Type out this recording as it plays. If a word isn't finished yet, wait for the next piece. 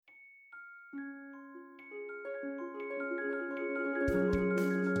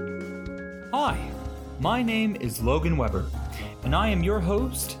Hi, my name is Logan Weber, and I am your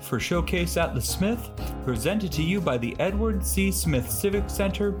host for Showcase at the Smith, presented to you by the Edward C. Smith Civic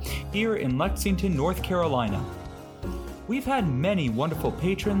Center here in Lexington, North Carolina. We've had many wonderful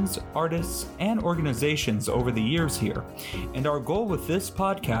patrons, artists, and organizations over the years here, and our goal with this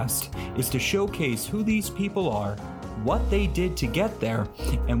podcast is to showcase who these people are, what they did to get there,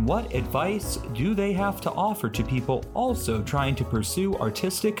 and what advice do they have to offer to people also trying to pursue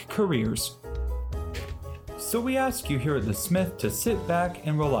artistic careers. So we ask you here at the Smith to sit back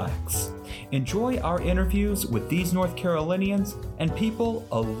and relax. Enjoy our interviews with these North Carolinians and people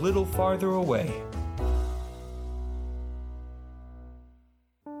a little farther away.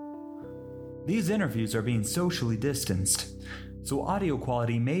 These interviews are being socially distanced, so audio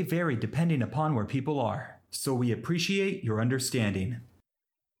quality may vary depending upon where people are. So we appreciate your understanding.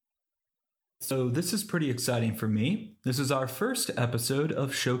 So this is pretty exciting for me. This is our first episode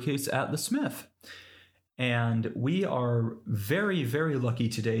of Showcase at the Smith. And we are very, very lucky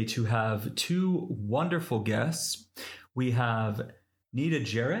today to have two wonderful guests. We have Nita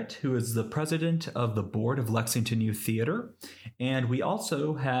Jarrett, who is the president of the board of Lexington Youth Theater. And we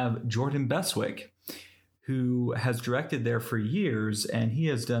also have Jordan Beswick, who has directed there for years, and he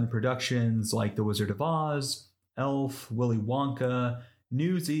has done productions like The Wizard of Oz, Elf, Willy Wonka,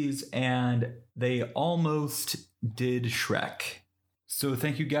 Newsies, and they almost did Shrek. So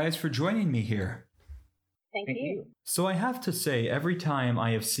thank you guys for joining me here. Thank you. So I have to say, every time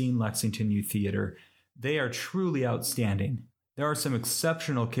I have seen Lexington Youth Theater, they are truly outstanding. There are some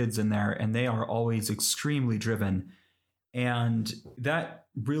exceptional kids in there, and they are always extremely driven. And that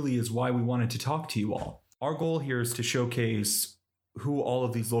really is why we wanted to talk to you all. Our goal here is to showcase who all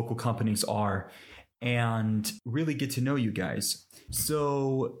of these local companies are and really get to know you guys.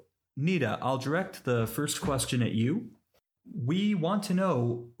 So, Nita, I'll direct the first question at you. We want to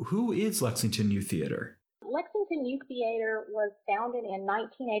know, who is Lexington Youth Theater? Lexington Youth Theater was founded in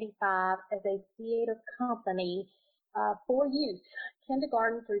 1985 as a theater company for youth,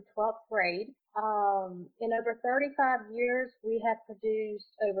 kindergarten through 12th grade. In over 35 years, we have produced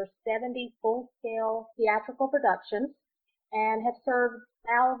over 70 full-scale theatrical productions and have served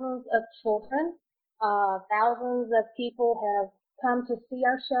thousands of children. Thousands of people have come to see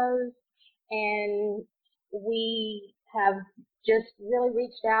our shows, and we have just really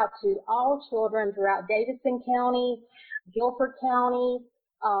reached out to all children throughout Davidson County, Guilford County,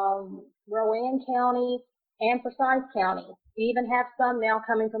 Rowan County, and Forsyth County. We even have some now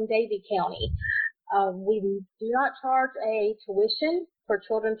coming from Davie County. We do not charge a tuition for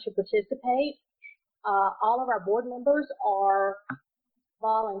children to participate. All of our board members are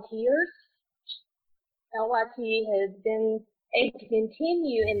volunteers. LYT has been able to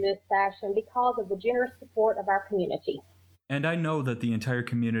continue in this fashion because of the generous support of our community. And I know that the entire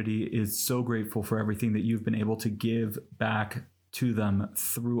community is so grateful for everything that you've been able to give back to them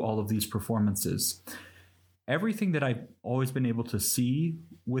through all of these performances. Everything that I've always been able to see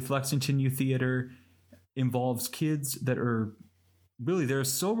with Lexington Youth Theater involves kids that are really, they're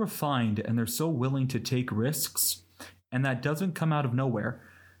so refined and they're so willing to take risks, and that doesn't come out of nowhere.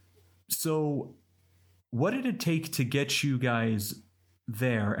 So what did it take to get you guys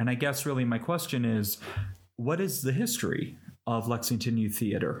there? And I guess really my question is, what is the history of Lexington Youth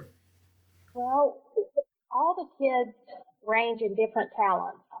Theater? Well, all the kids range in different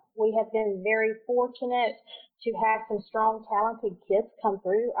talents. We have been very fortunate to have some strong, talented kids come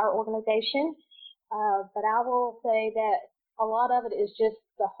through our organization. But I will say that a lot of it is just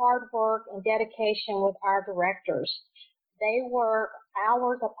the hard work and dedication with our directors. They work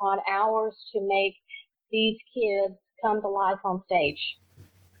hours upon hours to make these kids come to life on stage.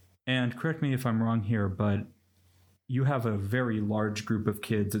 And correct me if I'm wrong here, but you have a very large group of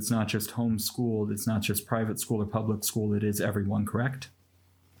kids. It's not just homeschooled. It's not just private school or public school. It is everyone, correct?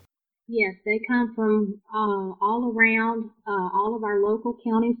 Yes, they come from all around, all of our local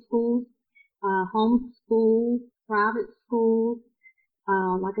county schools, homeschool, private schools,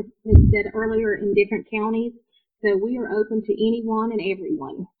 like I said earlier, in different counties. So we are open to anyone and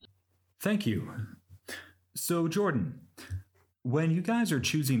everyone. Thank you. So, Jordan, when you guys are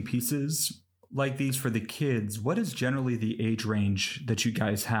choosing pieces like these for the kids, what is generally the age range that you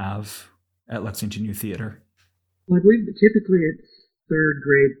guys have at Lexington Youth Theater? Well, I believe typically it's third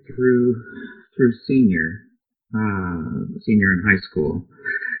grade through senior in high school.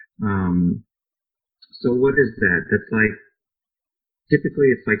 So what is that? That's like, typically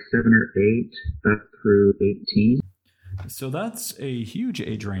it's like 7 or 8 up through 18. So that's a huge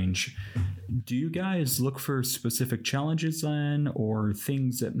age range. Do you guys look for specific challenges then, or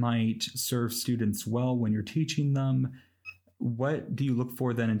things that might serve students well when you're teaching them? What do you look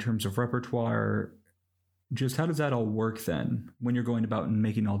for then in terms of repertoire? Just how does that all work then when you're going about and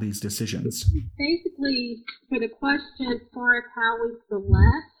making all these decisions? Basically, for the question as far as how we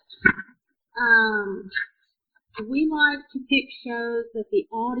select, we like to pick shows that we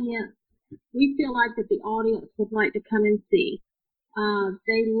feel like that the audience would like to come and see.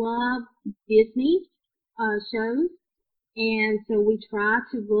 They love Disney shows, and so we try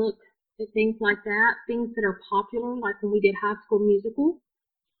to look at things like that, things that are popular, like when we did High School Musical.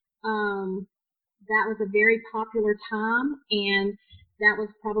 That was a very popular time, and that was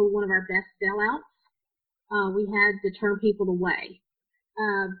probably one of our best sellouts. We had to turn people away.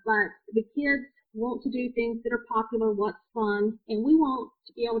 But the kids want to do things that are popular, what's fun, and we want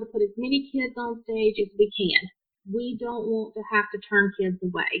to be able to put as many kids on stage as we can. We don't want to have to turn kids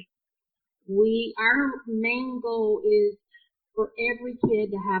away. Our main goal is for every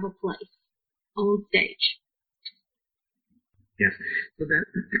kid to have a place on stage. Yes, so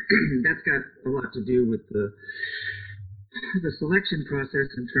that's got a lot to do with the selection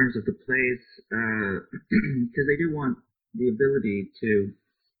process in terms of the plays, because they do want the ability to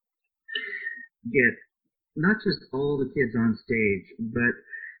get not just all the kids on stage, but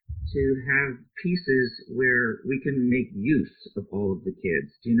to have pieces where we can make use of all of the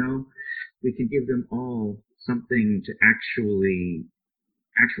kids. We can give them all something to actually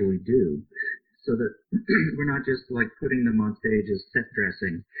do, so that we're not just like putting them on stage as set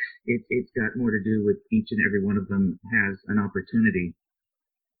dressing. It's got more to do with each and every one of them has an opportunity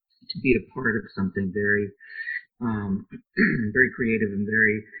to be a part of something very very creative, and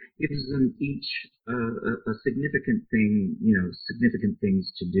gives them each a significant thing, significant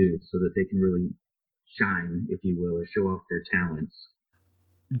things to do, so that they can really shine, if you will, or show off their talents.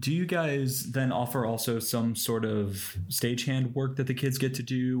 Do you guys then offer also some sort of stagehand work that the kids get to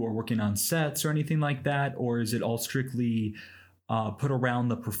do, or working on sets or anything like that? Or is it all strictly put around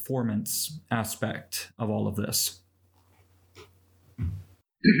the performance aspect of all of this?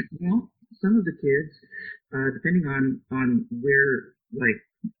 Well, some of the kids, depending on where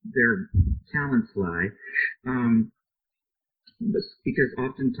their talents lie, because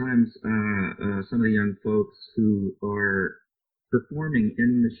oftentimes some of the young folks who are performing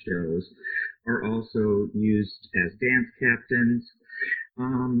in the shows are also used as dance captains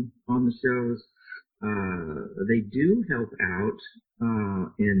on the shows. They do help out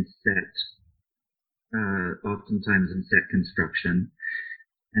in set, oftentimes in set construction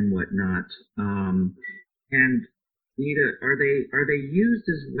and whatnot. And Nita, are they used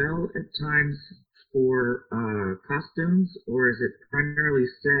as well at times for costumes, or is it primarily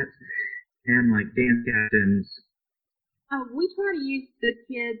set and like dance captains? We try to use the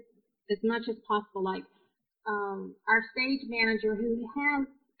kids as much as possible. Like our stage manager, who has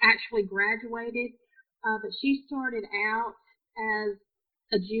actually graduated, but she started out as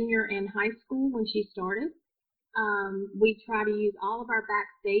a junior in high school when she started. We try to use all of our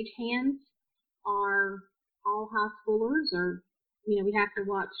backstage hands are all high schoolers, or we have to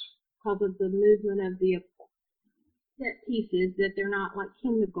watch because of the movement of the set pieces that they're not like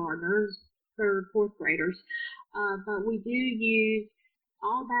kindergartners, third, fourth graders. But we do use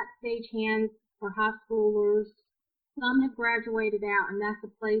all backstage hands for high schoolers. Some have graduated out, and that's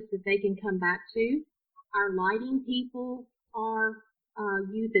a place that they can come back to. Our lighting people are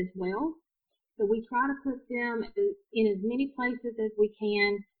youth as well. So we try to put them in as many places as we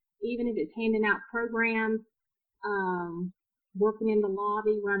can, even if it's handing out programs, working in the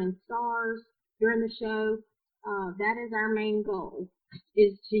lobby, running stars during the show. That is our main goal,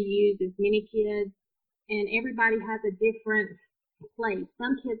 is to use as many kids, and everybody has a different place.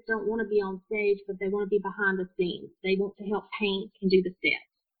 Some kids don't want to be on stage, but they want to be behind the scenes. They want to help paint and do the steps.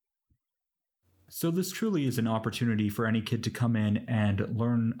 So this truly is an opportunity for any kid to come in and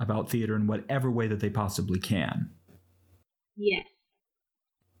learn about theater in whatever way that they possibly can. Yes.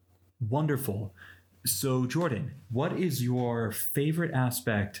 Wonderful. So Jordan, what is your favorite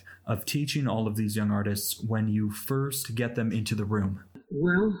aspect of teaching all of these young artists when you first get them into the room?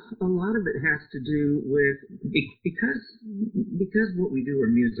 Well, a lot of it has to do with, because what we do are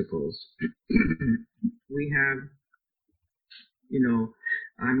musicals. We have,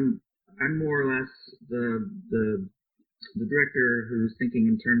 I'm more or less the director who's thinking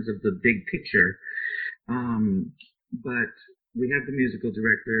in terms of the big picture. But we have the musical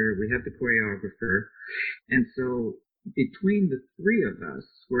director, we have the choreographer, and so between the three of us,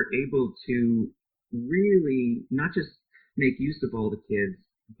 we're able to really not just make use of all the kids,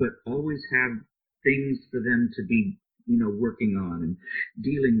 but always have things for them to be, working on and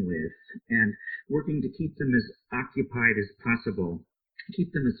dealing with, and working to keep them as occupied as possible,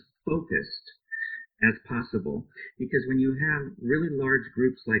 keep them as focused as possible. Because when you have really large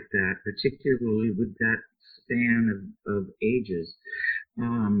groups like that, particularly with that span of ages,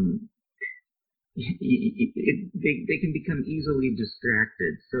 they can become easily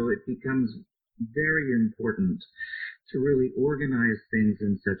distracted. So it becomes very important to really organize things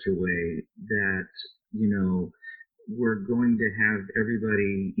in such a way that, we're going to have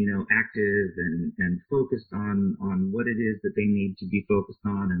everybody, active and focused on what it is that they need to be focused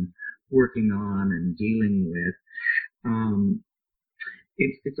on and working on and dealing with.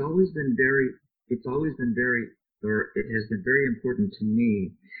 It's always been very, or it has been very important to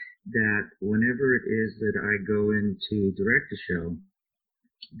me that whenever it is that I go in to direct a show,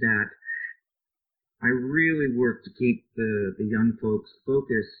 that I really work to keep the young folks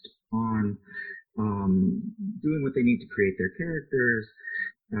focused on doing what they need to create their characters,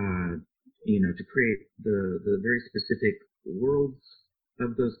 to create the very specific worlds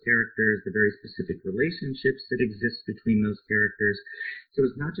of those characters, the very specific relationships that exist between those characters. So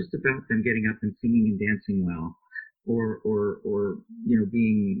it's not just about them getting up and singing and dancing well, or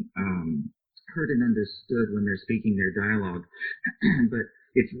being heard and understood when they're speaking their dialogue, but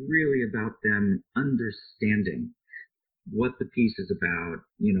it's really about them understanding what the piece is about,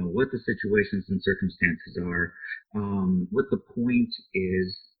 what the situations and circumstances are, what the point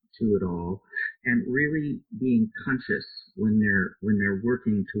is to it all, and really being conscious when they're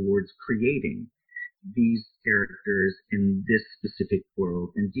working towards creating these characters in this specific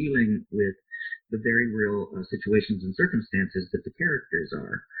world and dealing with the very real situations and circumstances that the characters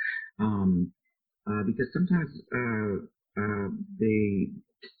are. Because sometimes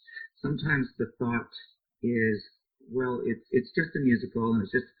the thought is, well, it's just a musical and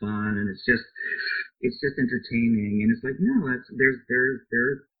it's just fun and it's just entertaining, and it's like, no,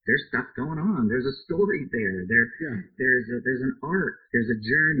 there's stuff going on. There's a story there. There's an arc. There's a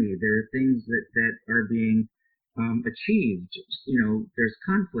journey. There are things that are being achieved. There's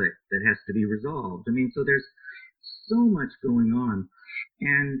conflict that has to be resolved. I mean, so there's so much going on,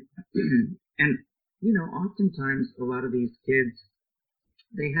 and oftentimes a lot of these kids,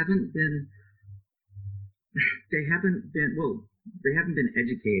 they haven't been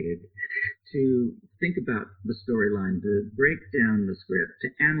educated to think about the storyline, to break down the script, to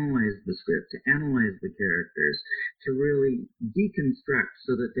analyze the script, to analyze the characters, to really deconstruct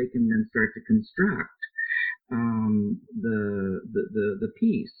so that they can then start to construct the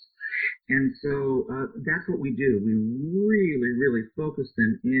piece. And so that's what we do. We really, really focus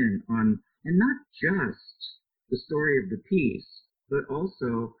them in on, and not just the story of the piece, but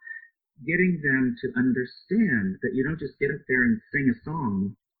also getting them to understand that you don't just get up there and sing a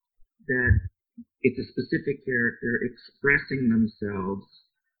song, that it's a specific character expressing themselves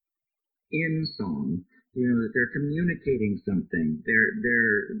in song, that they're communicating something.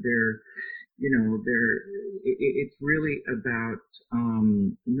 It's really about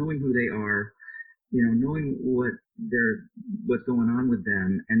knowing who they are, knowing what's going on with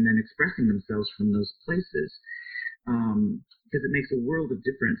them, and then expressing themselves from those places. Because it makes a world of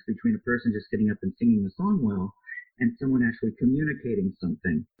difference between a person just getting up and singing a song well and someone actually communicating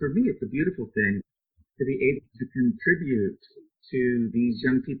something. For me, it's a beautiful thing to be able to contribute to these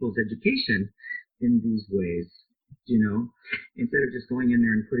young people's education in these ways, instead of just going in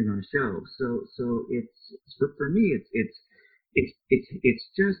there and putting on a show. So it's for me, it's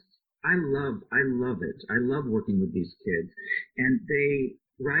just, I love it. I love working with these kids, and they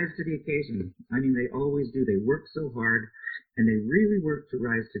rise to the occasion. I mean, they always do. They work so hard, and they really work to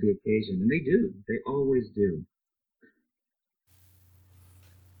rise to the occasion, and they do. They always do.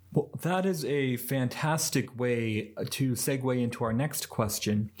 Well, that is a fantastic way to segue into our next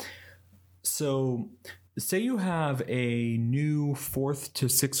question. So, say you have a new 4th to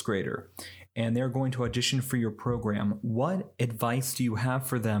 6th grader, and they're going to audition for your program. What advice do you have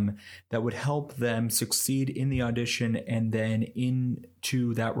for them that would help them succeed in the audition and then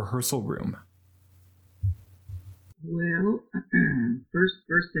into that rehearsal room? Well,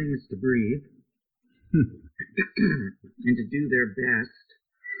 first thing is to breathe and to do their best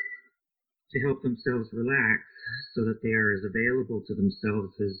to help themselves relax so that they are as available to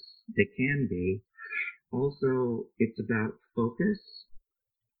themselves as they can be. Also, it's about focus,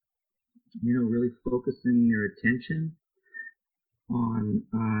 really focusing their attention on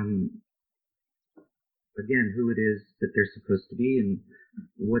again, who it is that they're supposed to be and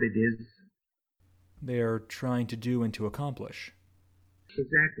what it is they're trying to do and to accomplish.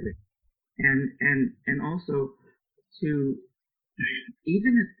 Exactly. And also to,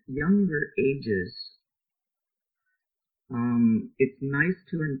 even at younger ages, it's nice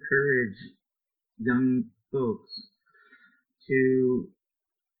to encourage young folks to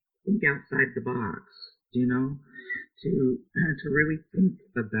think outside the box, to to really think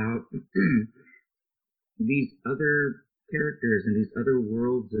about these other characters and these other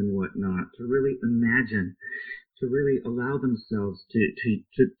worlds and whatnot, to really imagine, to really allow themselves to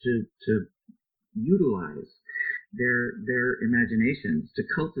utilize their imaginations, to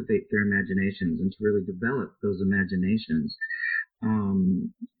cultivate their imaginations, and to really develop those imaginations,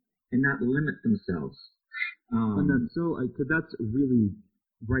 and not limit themselves. And that's that's really,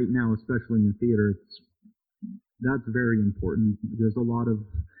 right now, especially in theater, that's very important. There's a lot of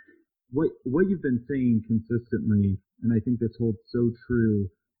what you've been saying consistently, and I think this holds so true,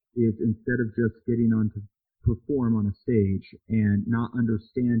 is instead of just getting on to perform on a stage and not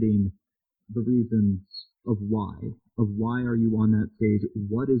understanding the reasons of why are you on that stage,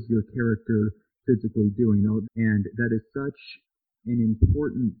 what is your character physically doing, and that is such an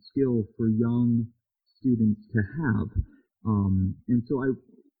important skill for young students to have. And so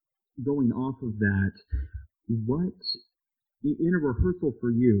going off of that, what in a rehearsal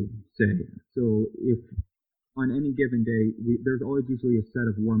for you, say, so if on any given day, there's always usually a set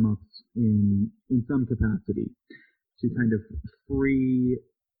of warm-ups in some capacity to kind of free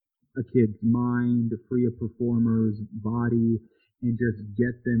a kid's mind, free a performer's body, and just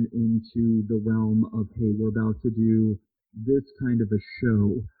get them into the realm of, hey, we're about to do this kind of a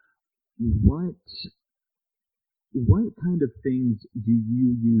show. What kind of things do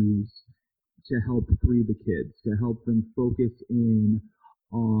you use to help free the kids, to help them focus in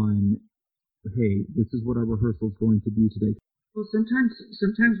on, hey, this is what our rehearsal is going to be today? Well,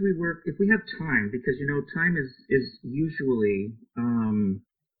 sometimes we work, if we have time, because time is usually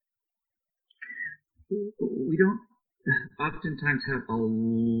we don't oftentimes have a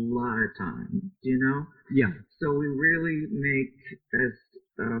lot of time, Yeah. So we really make as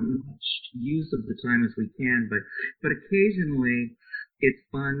much use of the time as we can, but occasionally it's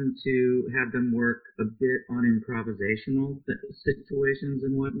fun to have them work a bit on improvisational situations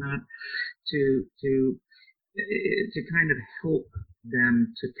and whatnot to kind of help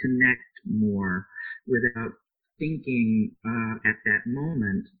them to connect more without thinking at that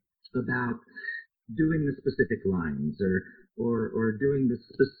moment about doing the specific lines or doing the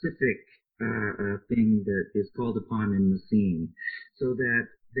specific thing that is called upon in the scene, so that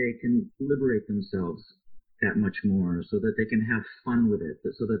they can liberate themselves that much more, so that they can have fun with it,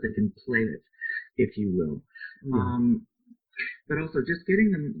 so that they can play it, if you will. Yeah. But also just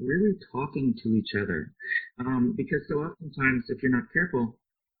getting them really talking to each other, because so oftentimes, if you're not careful,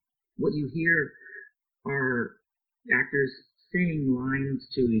 what you hear are actors saying lines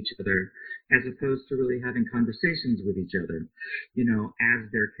to each other as opposed to really having conversations with each other, as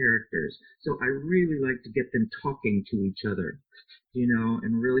their characters. So I really like to get them talking to each other,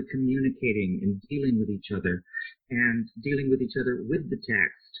 and really communicating and dealing with each other with the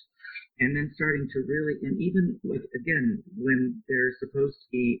text. And then starting to really, and even like, again, when they're supposed to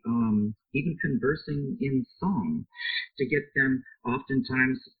be even conversing in song, to get them,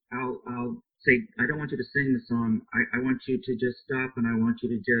 oftentimes I'll say, I don't want you to sing the song. I want you to just stop, and I want you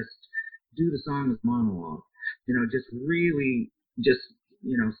to just do the song as monologue. Just really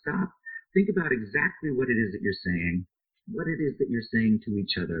stop. Think about exactly what it is that you're saying, what it is that you're saying to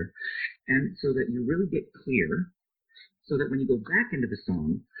each other. And so that you really get clear, so that when you go back into the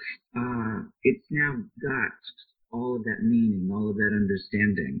song, it's now got all of that meaning, all of that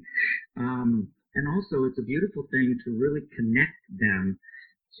understanding. And also, it's a beautiful thing to really connect them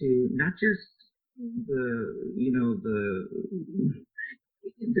to not just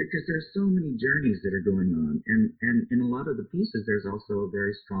because there's so many journeys that are going on, and in a lot of the pieces, there's also a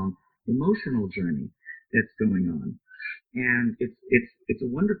very strong emotional journey that's going on. And it's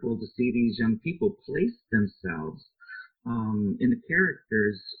wonderful to see these young people place themselves in the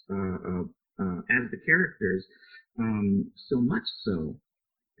characters, as the characters, so much so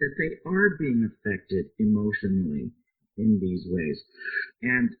that they are being affected emotionally in these ways.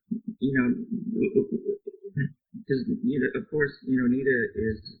 And of course, Nita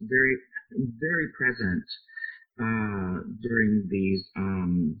is very, very present during these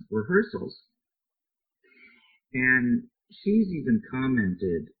rehearsals, and she's even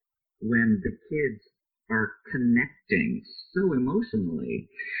commented when the kids are connecting so emotionally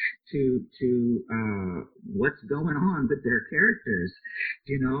to what's going on with their characters,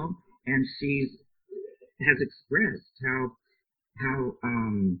 and has expressed how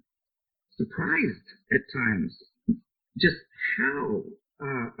surprised at times just how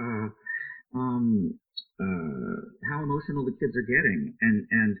emotional the kids are getting,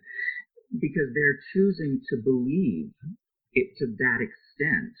 and because they're choosing to believe it to that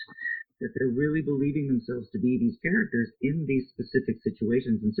extent, that they're really believing themselves to be these characters in these specific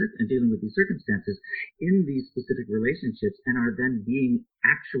situations and dealing with these circumstances in these specific relationships, and are then being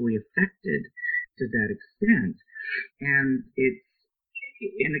actually affected to that extent. And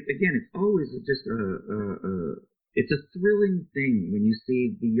again, it's always just it's a thrilling thing when you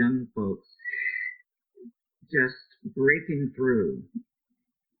see the young folks just breaking through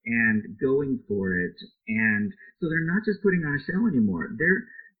and going for it. And so they're not just putting on a show anymore. They're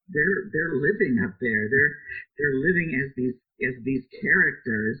living up there. They're living as these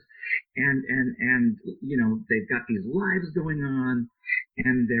characters, and you know, they've got these lives going on,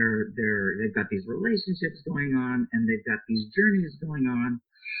 and they've got these relationships going on, and they've got these journeys going on,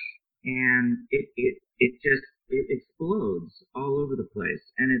 and it just explodes all over the place.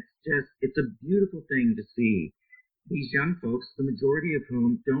 And it's a beautiful thing to see these young folks, the majority of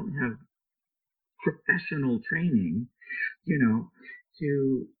whom don't have professional training, you know,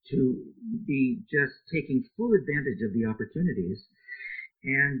 to be just taking full advantage of the opportunities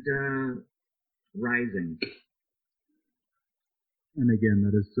and rising. And again,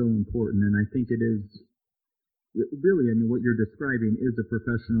 that is so important. And I think it is really, I mean, what you're describing is a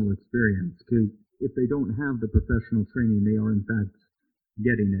professional experience, because if they don't have the professional training, they are in fact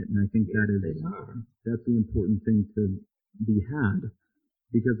getting it. And I think that's the important thing to be had,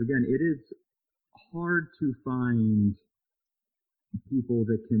 because again, it is hard to find people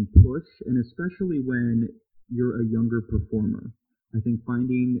that can push, and especially when you're a younger performer. I think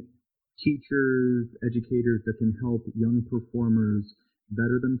finding teachers, educators that can help young performers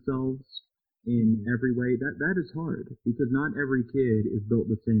better themselves in every way, that is hard, because not every kid is built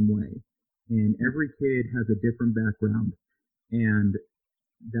the same way, and every kid has a different background, and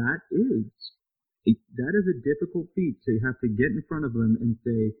that is a difficult feat to have to get in front of them and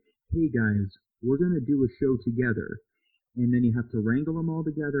say, hey guys, we're going to do a show together. And then you have to wrangle them all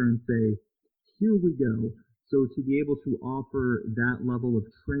together and say, here we go. So to be able to offer that level of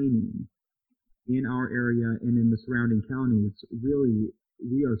training in our area and in the surrounding counties, really,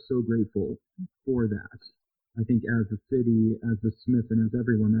 we are so grateful for that. I think as a city, as a Smith, and as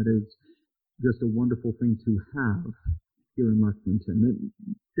everyone, that is just a wonderful thing to have here in Lexington. That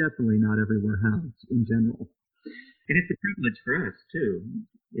definitely not everywhere has in general. And it's a privilege for us too.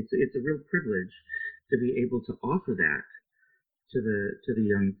 It's a real privilege to be able to offer that to the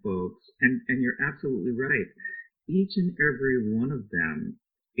young folks. And you're absolutely right. Each and every one of them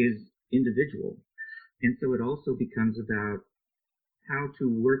is individual. And so it also becomes about how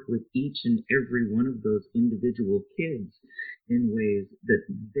to work with each and every one of those individual kids in ways that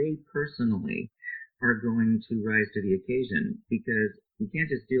they personally are going to rise to the occasion, because you can't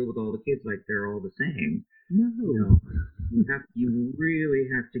just deal with all the kids like they're all the same. No. You know, you really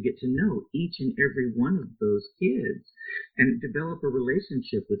have to get to know each and every one of those kids and develop a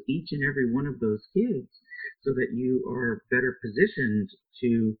relationship with each and every one of those kids, so that you are better positioned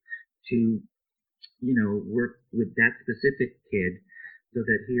to you know, work with that specific kid, so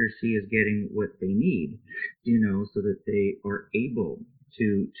that he or she is getting what they need, you know, so that they are able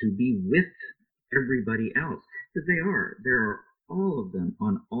to be with everybody else, because there are all of them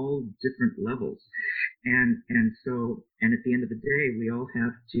on all different levels. And at the end of the day, we all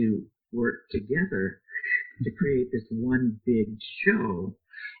have to work together to create this one big show.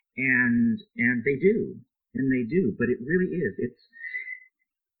 And they do. But it really is.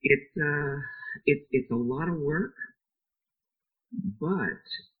 It's a lot of work, but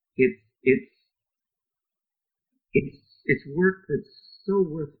it's work that's so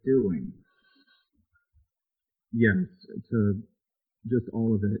worth doing. Yes, to just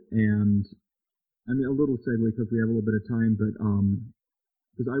all of it. And I mean, a little segue, because we have a little bit of time, but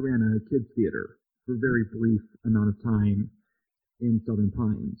because I ran a kids theater for a very brief amount of time in Southern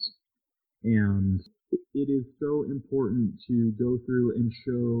Pines, and it is so important to go through and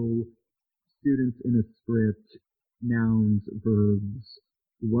show students in a script nouns, verbs,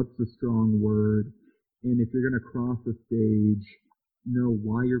 what's the strong word, and if you're going to cross a stage, know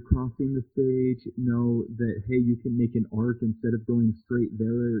why you're crossing the stage, know that, hey, you can make an arc instead of going straight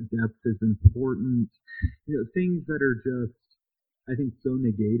there, depth is important, you know, things that are just, I think, so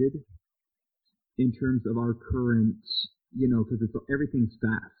negated in terms of our current, you know, because everything's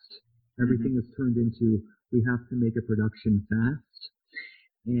fast. Everything is turned into, we have to make a production fast,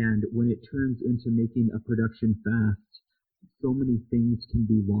 and when it turns into making a production fast, so many things can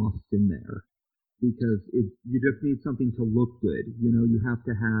be lost in there. Because you just need something to look good. You know, you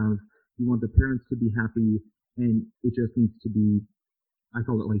want the parents to be happy, and it just needs to be, I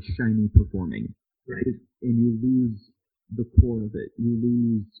call it like shiny performing. Right. And you lose the core of it. You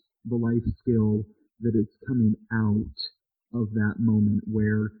lose the life skill that it's coming out of that moment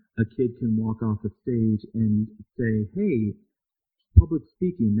where a kid can walk off a stage and say, hey, public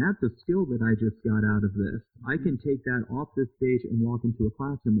speaking, that's a skill that I just got out of this. I can take that off this stage and walk into a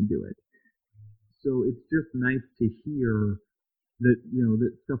classroom and do it. So it's just nice to hear that,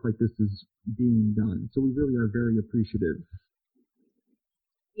 that stuff like this is being done. So we really are very appreciative.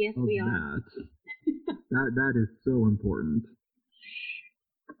 Yes, we are. That is so important.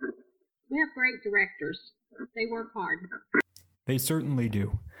 We have great directors. They work hard. They certainly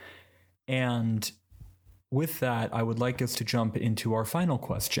do. And with that, I would like us to jump into our final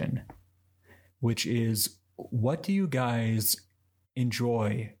question, which is, what do you guys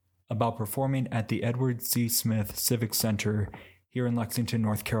enjoy about performing at the Edward C. Smith Civic Center here in Lexington,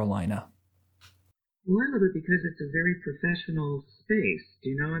 North Carolina? Well, I love it because it's a very professional space.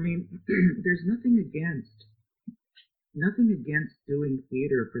 I mean, there's nothing against doing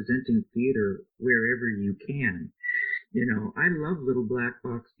theater, presenting theater wherever you can. I love little black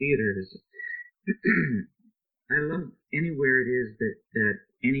box theaters. I love anywhere it is that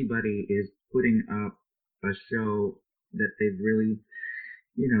anybody is putting up a show that they've really,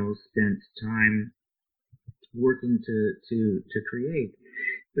 spent time working to create.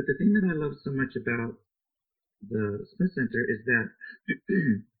 But the thing that I love so much about the Smith Center is that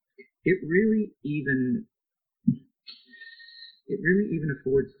it really even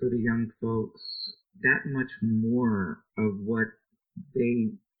affords for the young folks that much more of what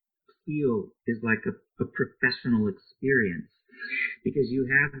they feel is like a professional experience, because you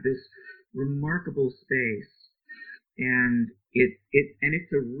have this remarkable space, and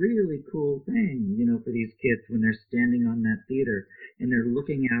it's a really cool thing, for these kids when they're standing on that theater and they're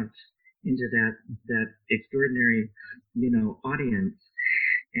looking out into that extraordinary, audience,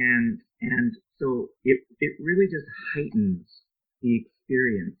 and so it really just heightens the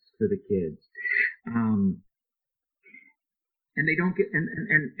experience for the kids, and they don't get and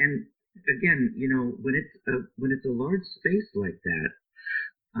again, when it's a large space like that,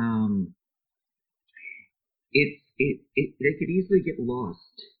 they could easily get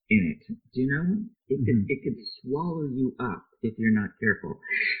lost in it. Do you know? It could swallow you up if you're not careful.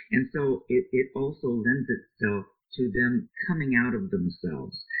 And so it also lends itself to them coming out of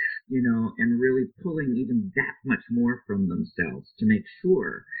themselves, and really pulling even that much more from themselves to make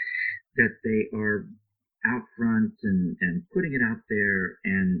sure that they are out front and putting it out there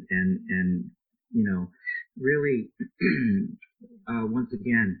and really once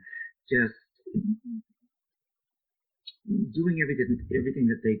again just doing everything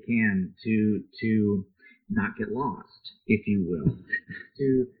that they can to not get lost, if you will,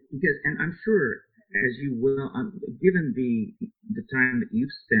 and I'm sure, as you will, given the time that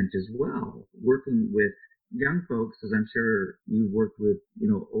you've spent as well working with young folks, as I'm sure you've worked with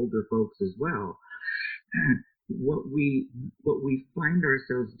older folks as well, what we find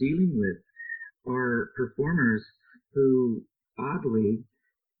ourselves dealing with are performers who oddly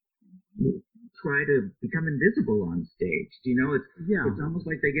try to become invisible on stage. It's almost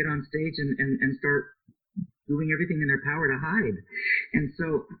like they get on stage and start doing everything in their power to hide. And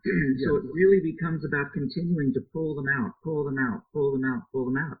so so it really becomes about continuing to pull them out.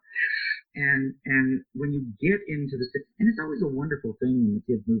 And when you get into and it's always a wonderful thing when the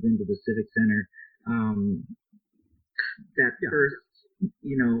kids move into the Civic Center, first,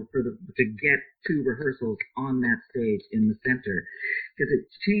 to get to rehearsals on that stage in the center, because it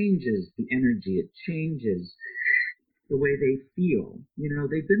changes the energy, it changes the way they feel.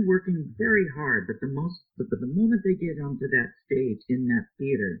 They've been working very hard, but the moment they get onto that stage in that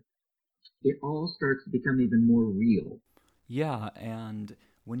theater, it all starts to become even more real. Yeah, and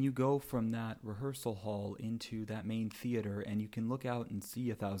when you go from that rehearsal hall into that main theater and you can look out and see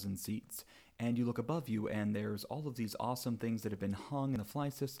 1,000 seats, and you look above you and there's all of these awesome things that have been hung in the fly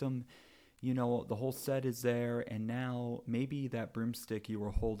system, the whole set is there, and now maybe that broomstick you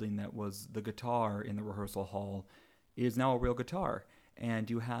were holding that was the guitar in the rehearsal hall is now a real guitar, and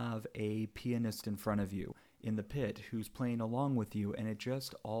you have a pianist in front of you in the pit who's playing along with you, and it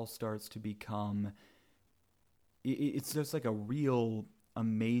just all starts to become, it's just like a real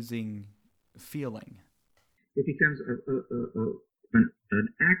amazing feeling. It becomes an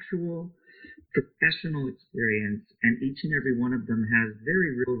actual professional experience, and each and every one of them has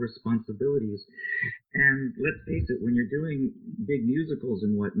very real responsibilities. And let's face it, when you're doing big musicals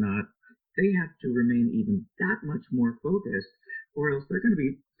and whatnot, they have to remain even that much more focused, or else they're going to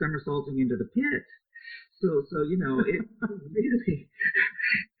be somersaulting into the pit. So it really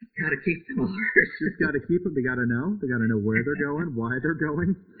got to keep them alert. Just got to keep them. They got to know where they're going, why they're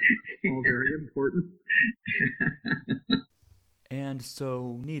going. All very important. And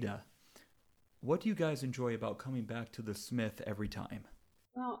so, Nita, what do you guys enjoy about coming back to the Smith every time?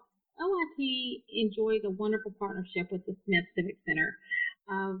 Well, OIT enjoys a wonderful partnership with the Smith Civic Center.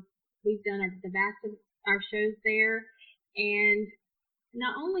 We've done the vast of our shows there, and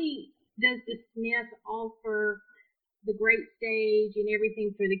not only does the Smith offer the great stage and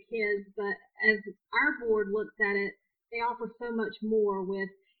everything for the kids, but as our board looks at it, they offer so much more with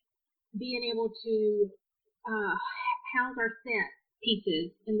being able to house our set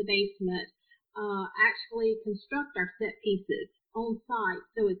pieces in the basement, actually construct our set pieces on site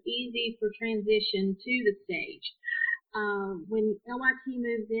so it's easy for transition to the stage. When LYT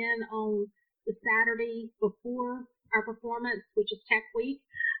moves in on the Saturday before our performance, which is Tech Week,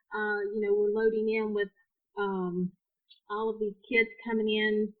 we're loading in with all of these kids coming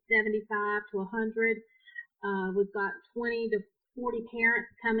in, 75 to 100. We've got 20 to 40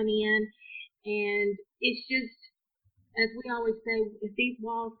 parents coming in, and it's just, as we always say, if these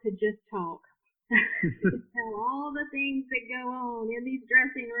walls could just talk. Tell all the things that go on in these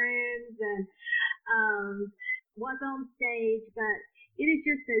dressing rooms and what's on stage, but it has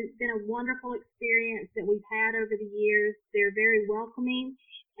just been a wonderful experience that we've had over the years. They're very welcoming.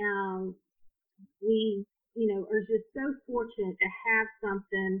 We, are just so fortunate to have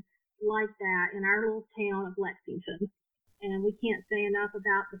something like that in our little town of Lexington. And we can't say enough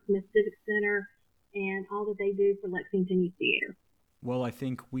about the Smith Civic Center and all that they do for Lexington Youth Theater. Well, I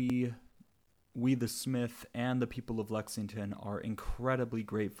think we, the Smith, and the people of Lexington are incredibly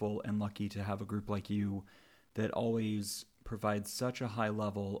grateful and lucky to have a group like you that always provides such a high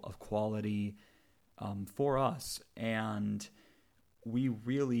level of quality for us. And we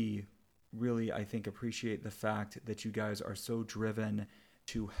really, I think, appreciate the fact that you guys are so driven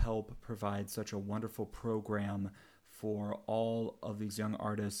to help provide such a wonderful program for all of these young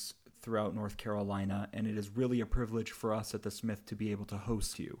artists throughout North Carolina. And it is really a privilege for us at the Smith to be able to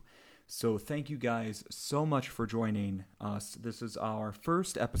host you. So thank you guys so much for joining us. This is our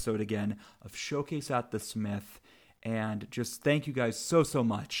first episode again of Showcase at the Smith, and just thank you guys so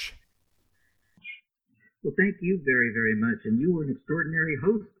much. Well, thank you very, very much, and you were an extraordinary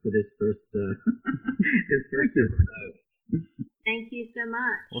host for this first episode. Thank you so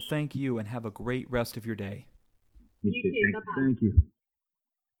much. Well, thank you, and have a great rest of your day. You too. too. Bye-bye. Thank you.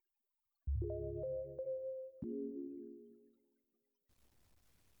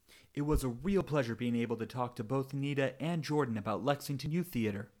 It was a real pleasure being able to talk to both Nita and Jordan about Lexington Youth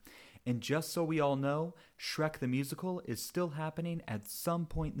Theater. And just so we all know, Shrek the Musical is still happening at some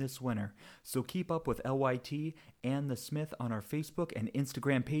point this winter. So keep up with LYT and the Smith on our Facebook and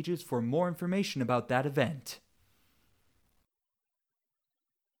Instagram pages for more information about that event.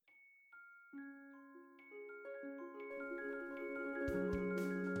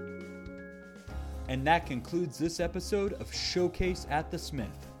 And that concludes this episode of Showcase at the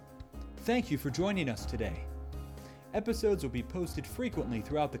Smith. Thank you for joining us today. Episodes will be posted frequently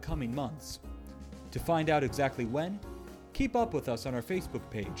throughout the coming months. To find out exactly when, keep up with us on our Facebook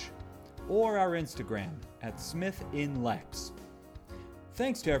page or our Instagram at SmithInLex.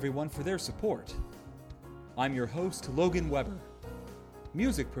 Thanks to everyone for their support. I'm your host, Logan Weber.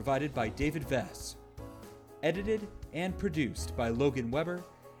 Music provided by David Vess. Edited and produced by Logan Weber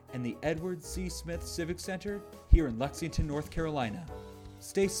and the Edward C. Smith Civic Center here in Lexington, North Carolina.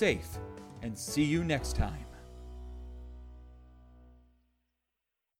 Stay safe, and see you next time.